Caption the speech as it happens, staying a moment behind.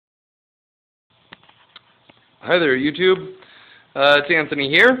Hi there, YouTube. It's Anthony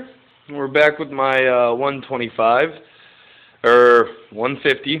here. We're back with my 125, or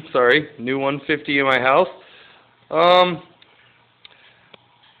 150, sorry, new 150 in my house.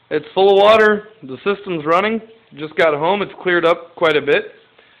 It's full of water. The system's running. Just got home. It's cleared up quite a bit.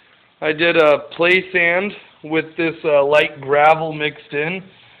 I did a play sand with this light gravel mixed in.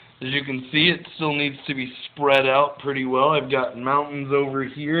 As you can see, it still needs to be spread out pretty well. I've got mountains over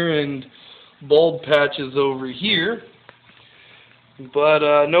here and bulb patches over here.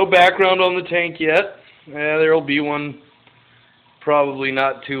 But no background on the tank yet. There will be one probably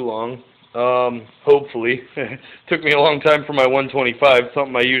not too long. Hopefully. Took me a long time for my 125,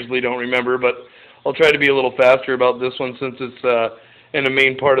 something I usually don't remember, but I'll try to be a little faster about this one since it's in the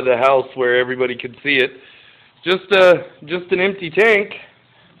main part of the house where everybody can see it. Just an empty tank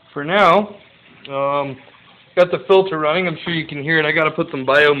for now. Got the filter running. I'm sure you can hear it. I got to put some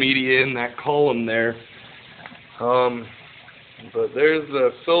biomedia in that column there. But there's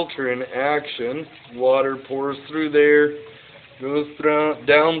the filter in action. Water pours through there, goes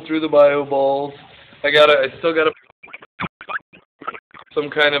down through the bio balls. I still got some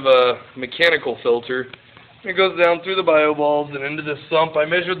kind of a mechanical filter. It goes down through the bio balls and into the sump. I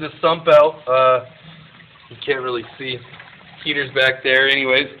measured the sump out. You can't really see. Heater's back there.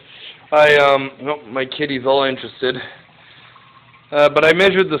 Anyways, my kitty's all interested. But I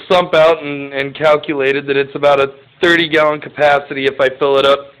measured the sump out and calculated that it's about a 30-gallon capacity if I fill it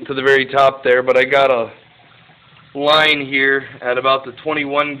up to the very top there. But I got a line here at about the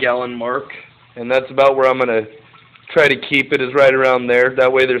 21-gallon mark, and that's about where I'm going to try to keep it, is right around there.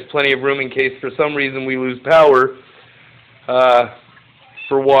 That way there's plenty of room in case for some reason we lose power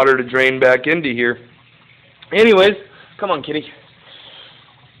for water to drain back into here. Anyways, come on, kitty.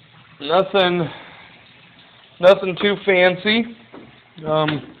 Nothing too fancy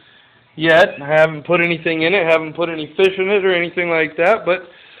yet. I haven't put anything in it, haven't put any fish in it or anything like that, but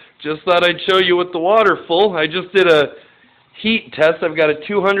just thought I'd show you with the water full. I just did a heat test. I've got a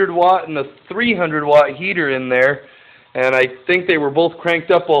 200-watt and a 300-watt heater in there, and I think they were both cranked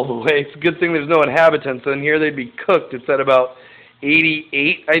up all the way. It's a good thing there's no inhabitants in here. They'd be cooked. It's at about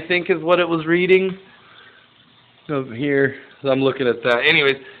 88, I think, is what it was reading. Over here, I'm looking at that.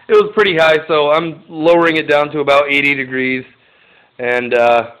 Anyways, it was pretty high, so I'm lowering it down to about 80 degrees. And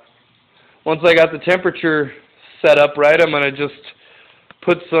once I got the temperature set up right, I'm going to just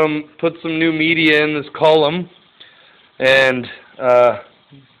put some new media in this column and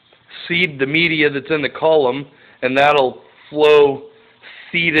seed the media that's in the column, and that'll flow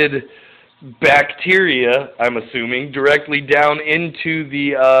seeded bacteria, I'm assuming, directly down into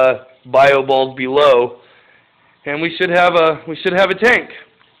the bio balls below. And we should have a tank.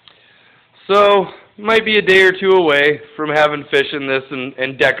 So might be a day or two away from having fish in this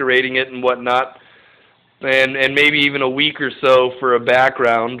and decorating it and whatnot, and maybe even a week or so for a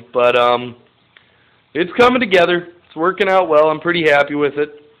background. But it's coming together. It's working out well. I'm pretty happy with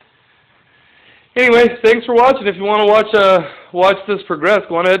it. Anyway, thanks for watching. If you want to watch this progress,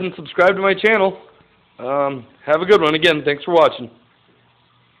 go on ahead and subscribe to my channel. Have a good one. Again, thanks for watching.